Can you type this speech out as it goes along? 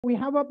We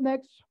have up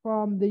next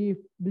from the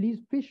Belize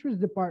Fisheries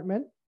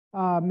Department,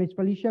 Ms.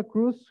 Felicia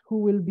Cruz, who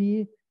will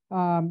be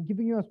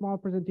giving you a small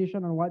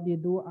presentation on what they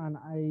do, and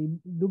I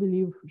do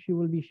believe she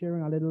will be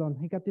sharing a little on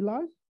Hicatee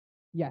laws.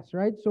 Yes,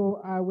 right?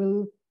 So I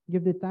will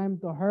give the time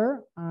to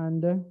her,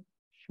 and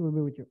she will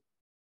be with you.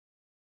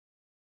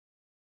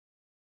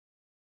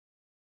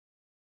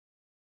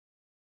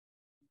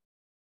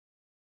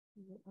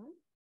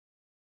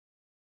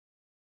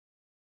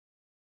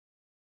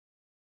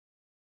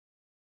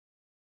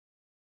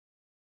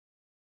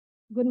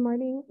 Good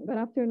morning, good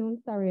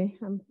afternoon. Sorry,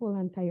 I'm full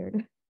and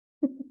tired.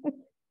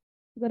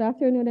 Good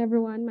afternoon,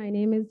 everyone. My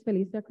name is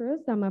Felicia Cruz.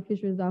 I'm a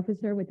fisheries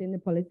officer within the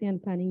Policy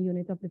and Planning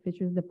Unit of the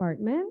Fisheries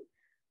Department.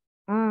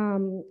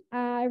 I'm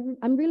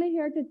really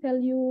here to tell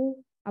you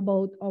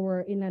about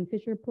our inland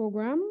fishery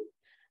program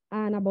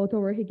and about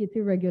our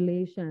Hicatee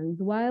regulations.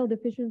 While the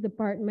Fisheries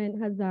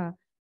Department has a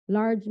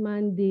large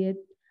mandate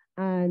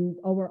and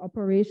our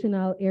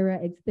operational area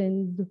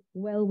extends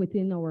well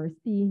within our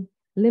sea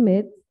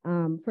limits,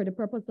 for the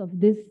purpose of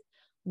this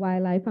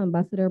Wildlife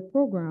Ambassador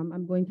program,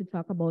 I'm going to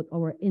talk about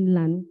our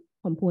inland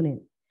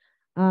component.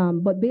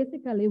 But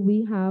basically,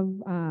 we have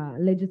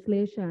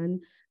legislation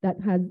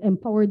that has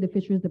empowered the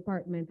Fisheries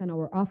Department and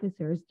our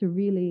officers to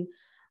really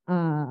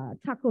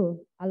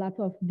tackle a lot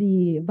of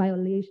the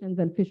violations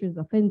and fisheries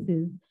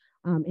offenses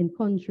in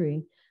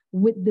country,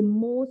 with the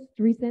most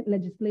recent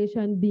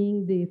legislation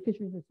being the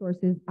Fisheries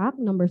Resources Act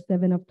number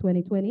 7 of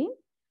 2020,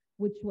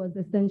 which was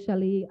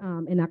essentially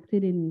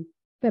enacted in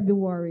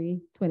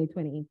February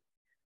 2020.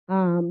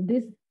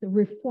 This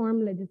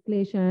reform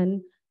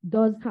legislation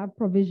does have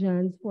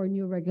provisions for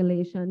new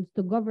regulations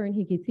to govern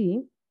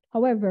Hicatee.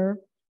 However,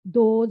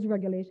 those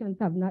regulations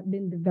have not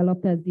been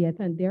developed as yet,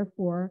 and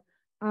therefore,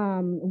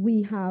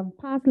 we have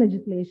passed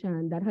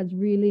legislation that has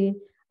really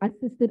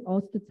assisted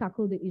us to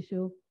tackle the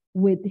issue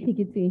with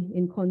Hicatee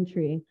in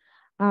country.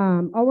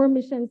 Our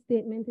mission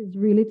statement is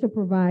really to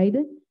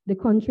provide the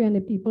country and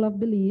the people of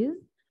Belize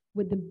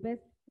with the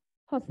best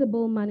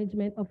possible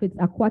management of its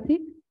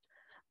aquatic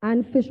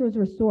and fisheries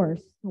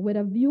resource, with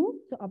a view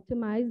to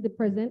optimize the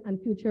present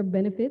and future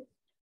benefits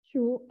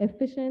through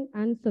efficient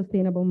and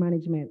sustainable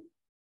management.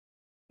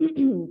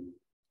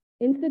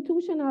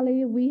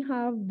 Institutionally, we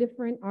have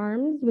different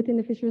arms within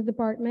the Fisheries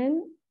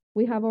Department.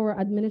 We have our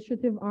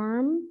administrative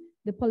arm,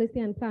 the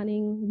Policy and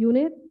Planning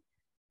Unit,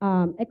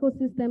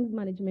 Ecosystems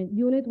Management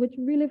Unit, which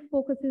really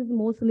focuses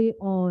mostly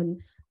on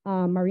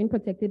marine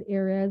protected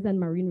areas and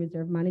marine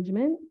reserve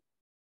management.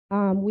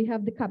 We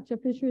have the Capture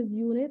Fisheries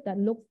Unit that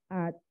looks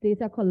at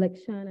data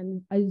collection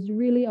and is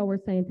really our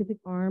scientific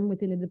arm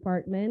within the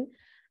department.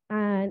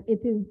 And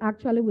it is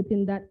actually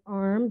within that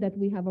arm that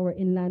we have our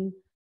inland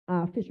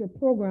fishery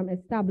program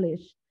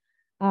established.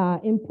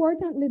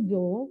 Importantly,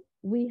 though,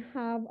 we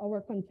have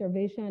our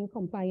Conservation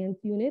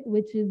Compliance Unit,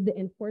 which is the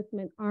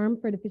enforcement arm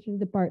for the Fisheries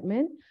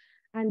Department.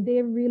 And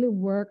they really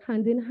work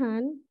hand in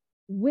hand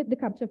with the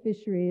capture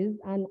fisheries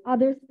and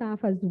other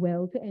staff as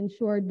well to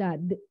ensure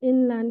that the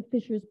inland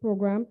fisheries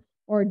program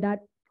or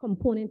that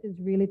component is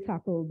really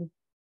tackled.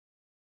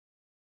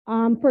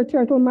 For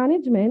turtle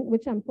management,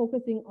 which I'm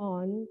focusing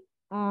on,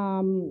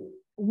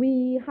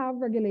 we have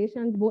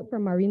regulations both for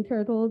marine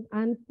turtles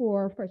and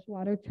for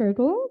freshwater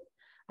turtles,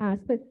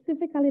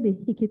 specifically the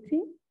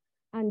Hicatee,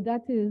 and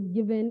that is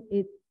given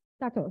its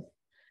status,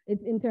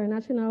 its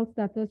international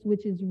status,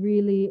 which is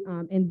really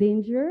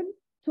endangered,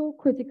 so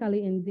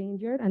critically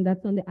endangered, and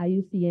that's on the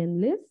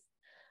IUCN list.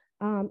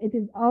 It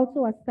is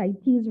also a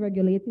CITES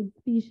regulated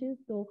species,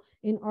 so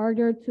in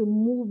order to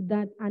move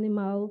that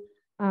animal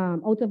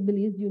out of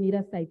Belize, you need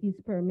a CITES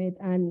permit,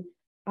 and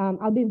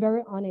I'll be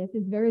very honest,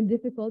 it's very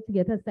difficult to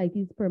get a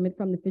CITES permit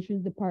from the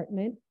Fisheries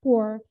Department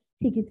for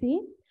Hicatee,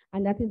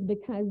 and that is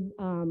because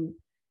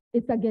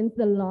it's against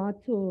the law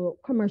to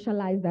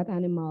commercialize that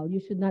animal.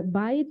 You should not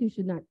buy it, you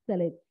should not sell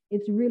it.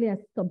 It's really a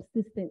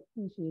subsistence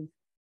species.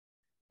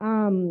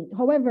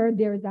 However,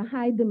 there is a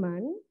high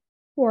demand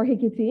for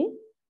Hicatee,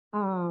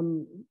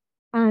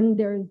 and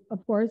there's,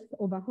 of course,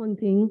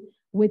 overhunting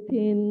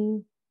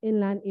within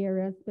inland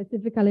areas,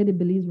 specifically the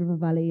Belize River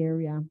Valley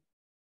area.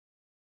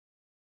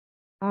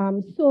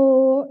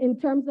 So in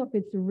terms of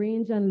its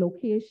range and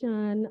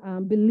location,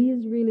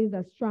 Belize really is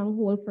a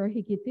stronghold for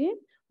Hicatee,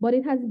 but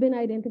it has been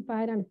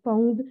identified and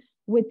found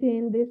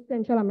within this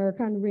Central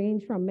American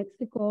range from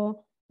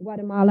Mexico,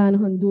 Guatemala, and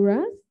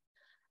Honduras.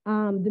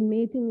 The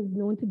mating is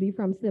known to be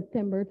from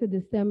September to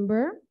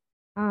December.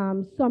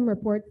 Some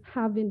reports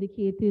have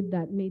indicated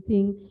that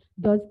mating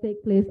does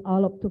take place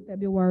all up to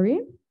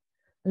February.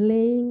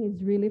 Laying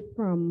is really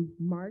from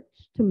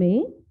March to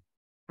May,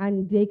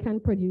 and they can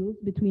produce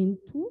between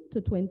 2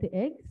 to 20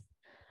 eggs.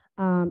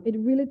 It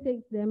really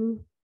takes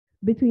them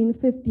between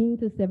 15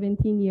 to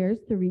 17 years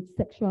to reach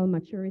sexual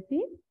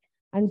maturity.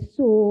 And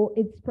so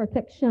its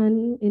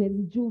protection in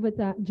its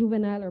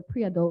juvenile or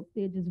pre-adult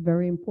stage is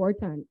very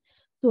important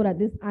so that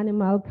this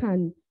animal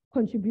can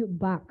contribute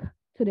back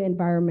to the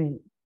environment.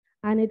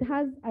 And it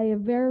has a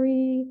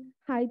very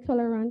high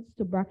tolerance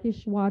to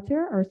brackish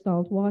water or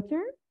salt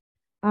water,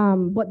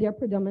 but they're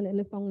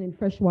predominantly found in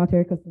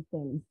freshwater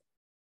ecosystems.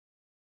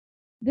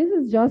 This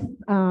is just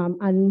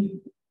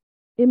an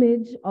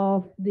image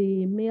of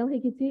the male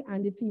Hicatee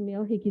and the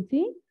female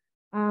Hicatee.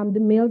 The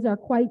males are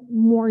quite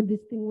more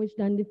distinguished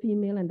than the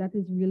female, and that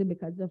is really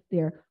because of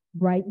their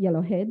bright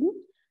yellow head.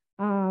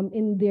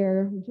 In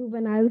their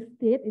juvenile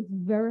state, it's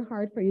very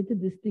hard for you to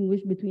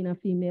distinguish between a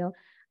female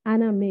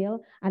and a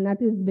male, and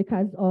that is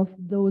because of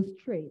those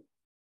traits.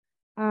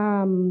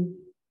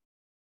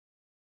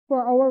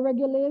 For our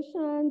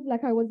regulations,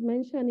 like I was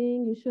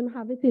mentioning, you shouldn't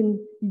have it in,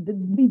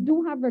 we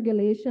do have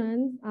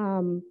regulations.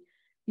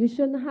 You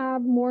shouldn't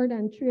have more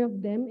than 3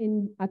 of them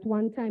at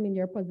one time in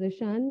your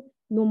possession,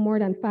 no more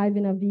than 5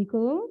 in a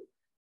vehicle.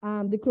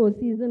 The closed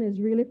season is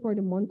really for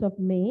the month of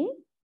May.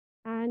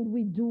 And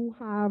we do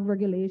have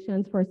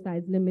regulations for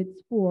size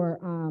limits for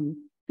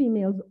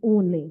females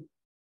only.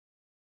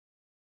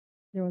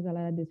 There was a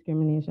lot of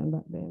discrimination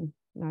back then.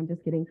 No, I'm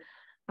just kidding.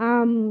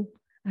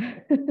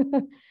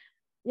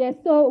 Yes,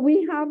 so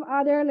we have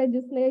other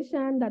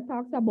legislation that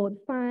talks about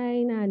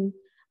fine and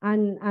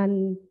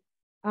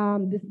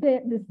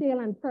the sale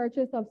and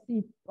purchase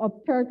of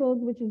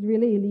turtles, which is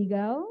really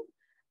illegal.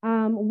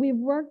 We've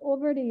worked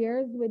over the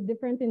years with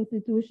different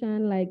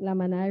institutions like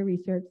Lamanai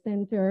Research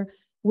Center,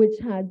 which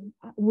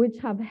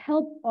have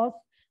helped us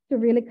to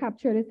really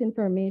capture this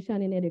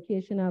information in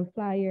educational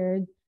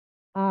flyers.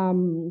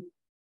 And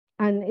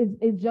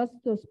it's just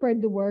to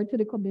spread the word to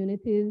the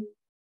communities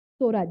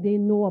so that they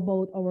know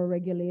about our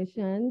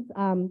regulations.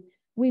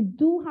 We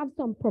do have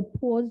some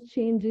proposed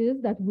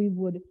changes that we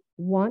would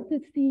want to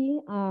see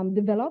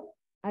develop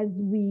as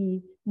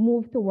we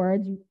move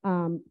towards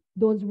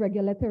those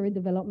regulatory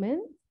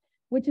developments,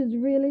 which is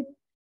really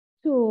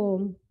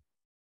to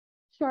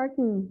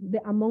shorten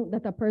the amount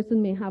that a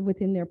person may have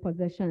within their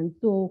possession.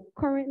 So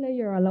currently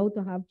you're allowed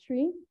to have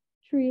 3.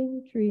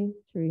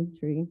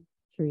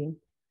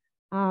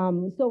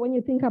 So when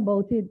you think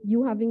about it,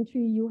 you having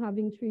 3, you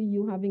having 3,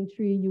 you having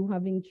 3, you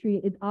having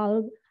 3, it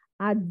all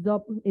adds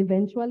up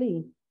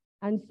eventually.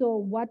 And so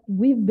what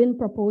we've been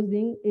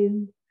proposing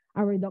is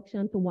a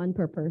reduction to 1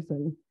 per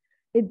person.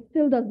 It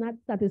still does not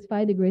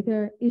satisfy the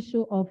greater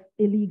issue of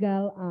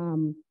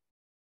illegal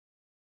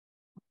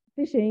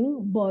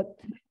fishing, but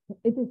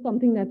it is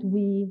something that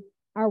we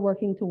are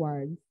working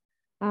towards.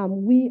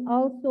 We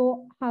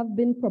also have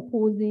been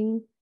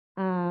proposing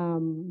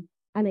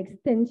an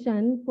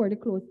extension for the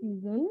closed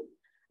season,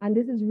 and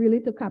this is really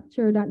to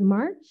capture that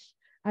March.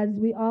 As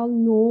we all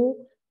know,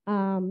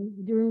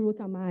 during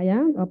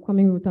Rutamaya,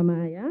 upcoming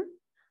Rutamaya,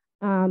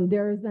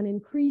 there's an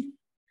increase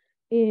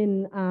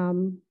in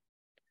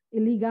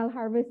illegal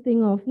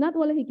harvesting of not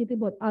only Hicatee,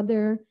 but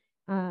other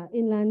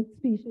inland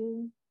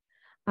species.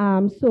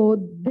 So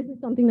this is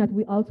something that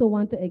we also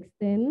want to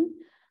extend.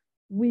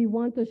 We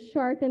want to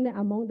shorten the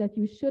amount that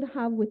you should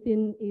have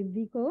within a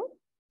vehicle.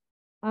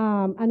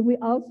 And we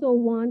also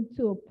want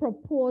to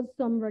propose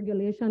some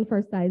regulation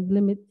for size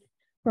limits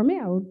for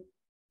males,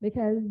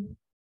 because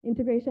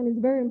integration is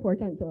very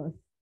important to us.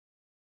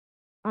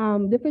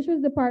 The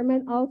Fisheries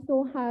Department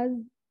also has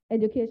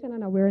education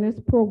and awareness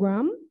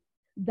program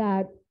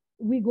that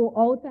we go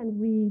out and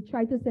we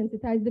try to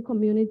sensitize the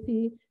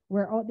community.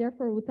 We're out there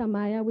for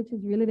Rutamaya, which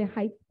is really the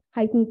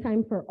heightened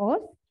time for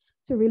us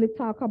to really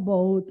talk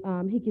about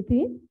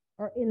Hicatee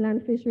or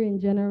inland fishery in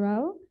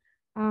general.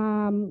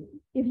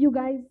 If you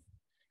guys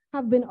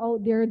have been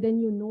out there, then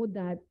you know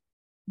that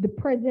the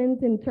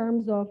presence in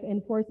terms of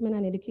enforcement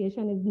and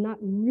education is not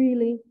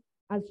really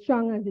as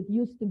strong as it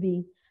used to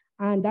be.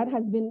 And that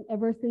has been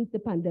ever since the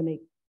pandemic.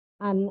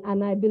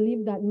 And I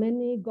believe that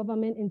many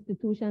government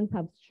institutions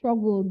have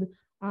struggled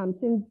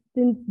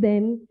since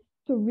then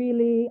to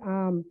really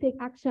take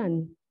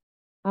action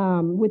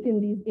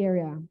within these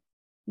areas.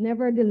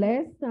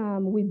 Nevertheless,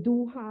 we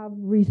do have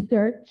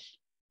research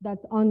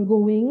that's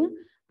ongoing.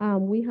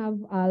 We have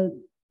a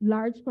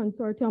large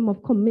consortium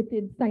of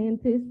committed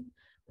scientists,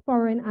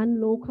 foreign and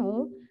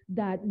local,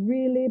 that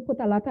really put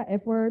a lot of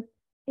effort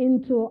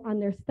into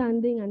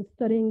understanding and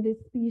studying this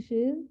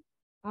species.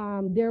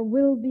 There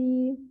will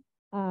be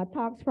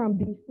talks from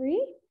Be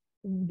Free.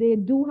 They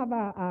do have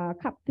a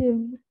captive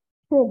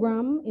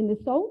program in the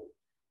South.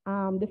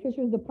 The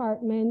Fisheries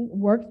Department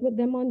works with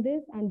them on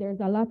this, and there's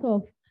a lot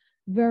of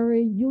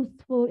very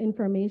useful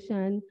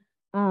information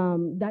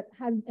that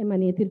has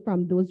emanated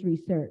from those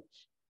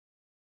research.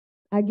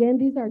 Again,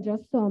 these are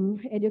just some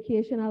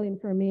educational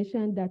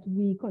information that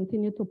we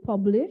continue to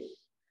publish.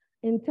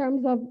 In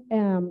terms of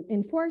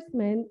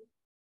enforcement,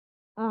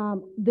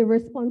 the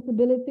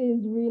responsibility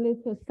is really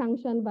to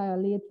sanction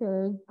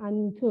violators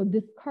and to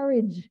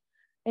discourage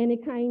any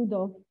kind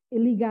of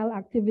illegal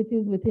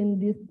activities within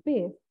this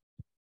space.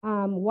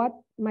 What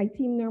my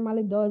team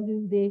normally does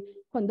is they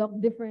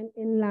conduct different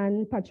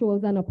inland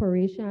patrols and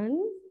operations.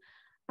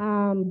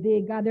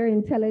 They gather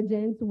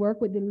intelligence, work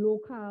with the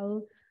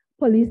local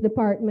police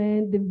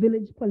department, the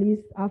village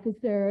police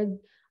officers,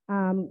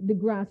 the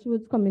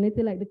grassroots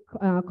community, like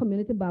the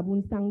community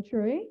baboon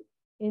sanctuary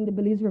in the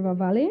Belize River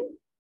Valley.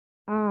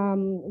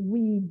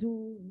 We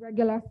do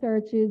regular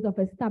searches of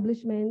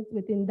establishments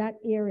within that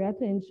area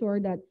to ensure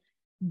that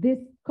this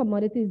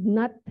commodity is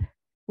not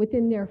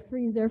within their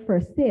freezer for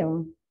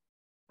sale.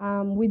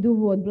 We do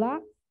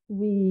roadblocks.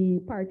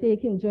 We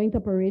partake in joint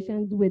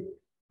operations with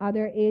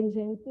other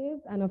agencies,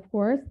 and of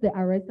course, the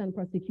arrest and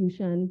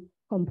prosecution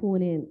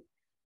component.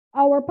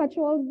 Our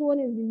patrol zone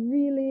is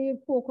really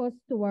focused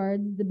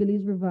towards the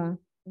Belize River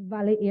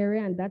Valley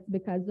area, and that's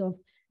because of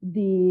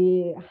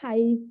the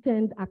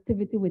heightened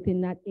activity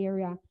within that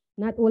area,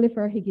 not only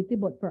for Hicatee,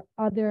 but for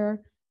other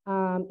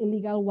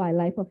illegal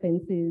wildlife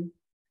offenses.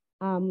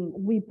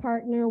 We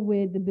partner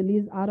with the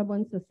Belize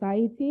Audubon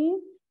Society,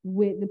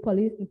 with the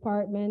police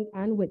department,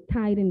 and with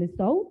Tide in the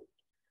South.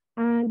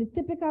 And the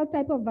typical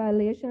type of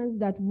violations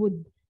that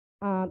would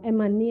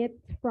emanate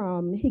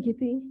from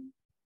Hicatee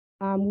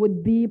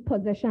would be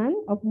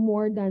possession of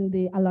more than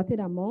the allotted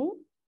amount,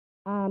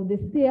 the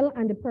sale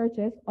and the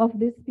purchase of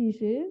this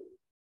species,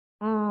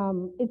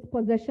 its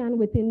possession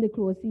within the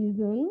close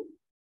season,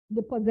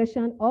 the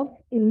possession of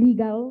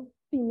illegal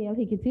female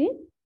Hicatee,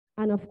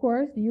 and of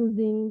course,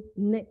 using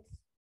nets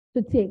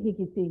to take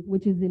Hicatee,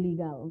 which is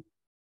illegal.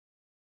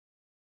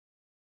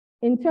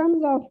 In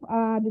terms of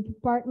the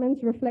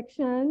department's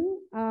reflection,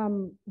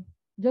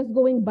 just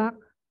going back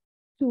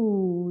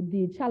to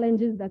the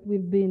challenges that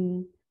we've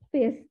been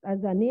faced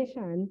as a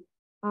nation,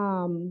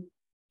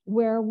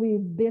 where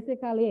we've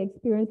basically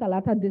experienced a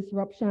lot of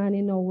disruption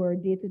in our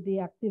day-to-day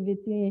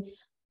activity,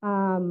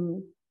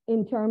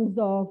 in terms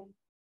of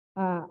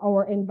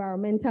our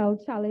environmental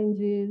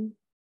challenges.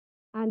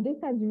 And this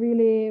has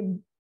really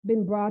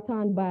been brought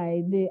on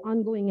by the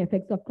ongoing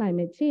effects of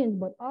climate change,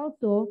 but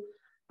also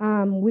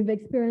we've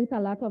experienced a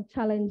lot of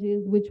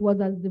challenges, which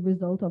was as the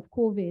result of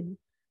COVID.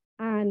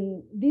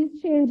 And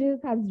these changes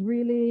has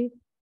really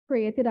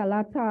created a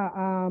lot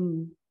of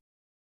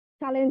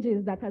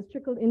challenges that has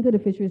trickled into the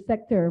fisheries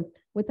sector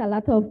with a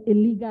lot of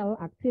illegal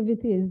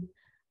activities.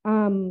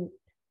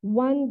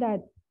 One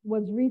that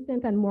was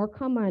recent and more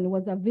common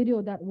was a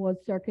video that was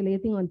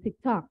circulating on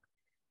TikTok,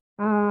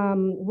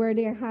 where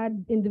they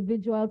had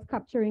individuals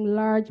capturing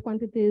large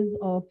quantities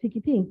of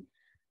Hicatee,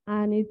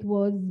 and it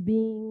was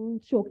being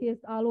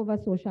showcased all over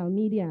social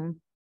media.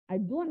 I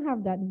don't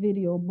have that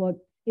video, but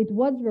it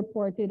was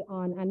reported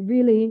on, and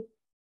really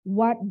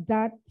what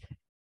that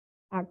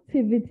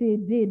activity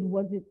did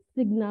was it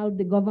signaled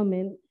the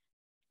government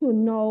to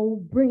now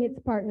bring its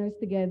partners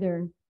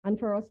together and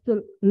for us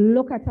to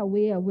look at a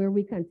way where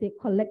we can take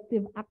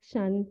collective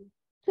action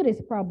to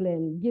this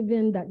problem,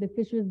 given that the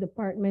Fisheries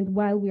Department,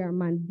 while we are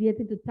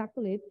mandated to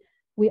tackle it,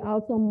 we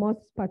also must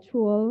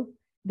patrol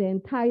the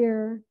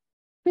entire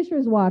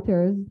fisheries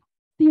waters,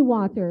 sea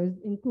waters,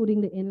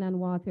 including the inland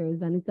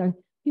waters. And it's a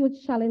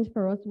huge challenge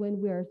for us when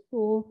we are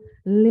so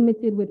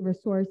limited with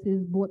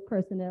resources, both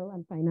personnel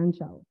and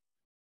financial.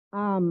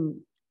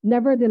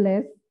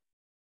 Nevertheless,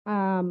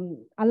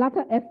 a lot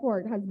of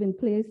effort has been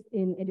placed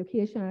in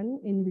education,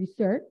 in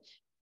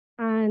research,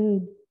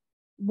 and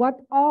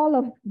what all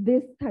of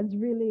this has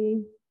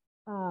really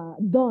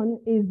done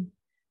is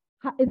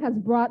it has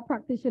brought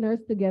practitioners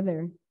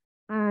together.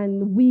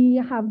 And we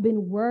have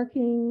been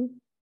working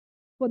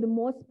for the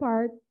most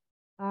part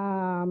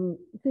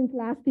since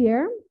last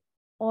year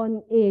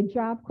on a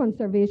draft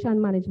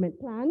conservation management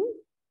plan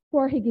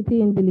for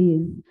Hicatee in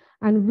Belize.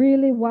 And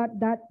really what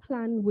that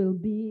plan will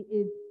be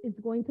is it's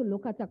going to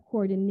look at a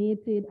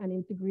coordinated and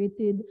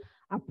integrated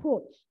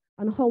approach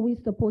on how we're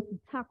supposed to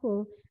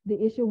tackle the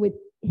issue with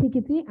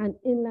Hicatee and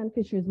inland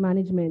fisheries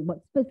management,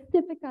 but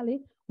specifically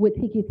with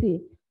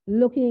Hicatee,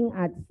 looking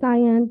at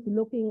science,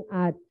 looking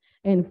at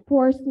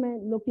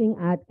enforcement, looking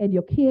at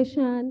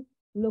education,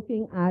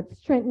 looking at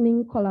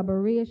strengthening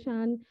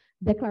collaboration,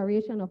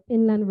 declaration of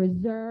inland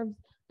reserves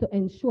to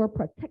ensure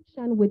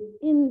protection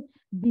within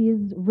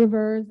these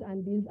rivers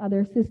and these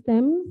other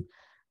systems.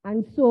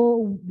 And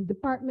so the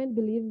department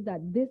believes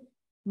that this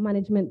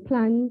management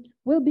plan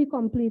will be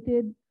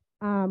completed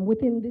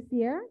within this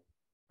year.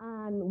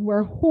 And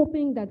we're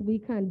hoping that we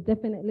can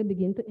definitely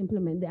begin to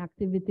implement the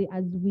activity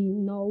as we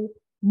now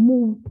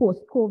move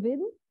post-COVID,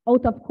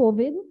 out of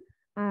COVID,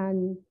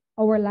 and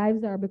our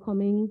lives are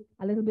becoming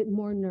a little bit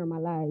more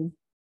normalized.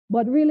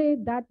 But really,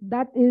 that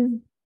is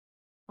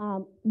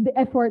the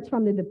efforts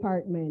from the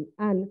department.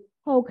 And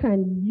how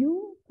can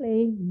you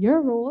play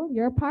your role,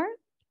 your part?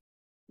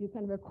 You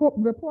can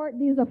report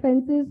these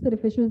offenses to the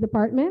Fisheries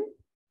Department.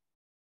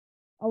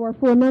 Our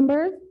phone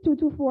numbers,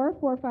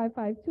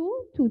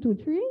 224-4552,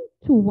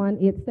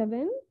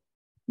 223-2187.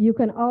 You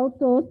can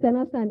also send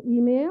us an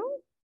email.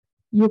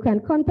 You can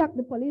contact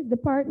the police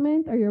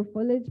department or your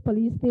village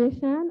police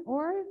station,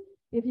 or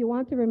if you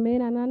want to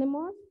remain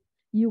anonymous,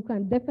 you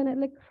can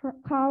definitely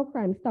call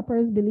Crime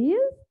Stoppers Belize.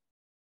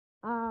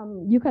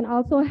 You can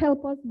also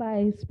help us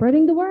by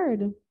spreading the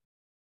word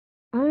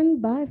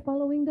and by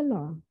following the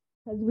law,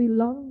 because we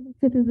love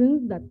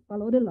citizens that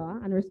follow the law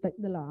and respect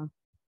the law.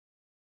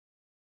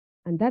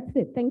 And that's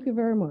it. Thank you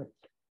very much.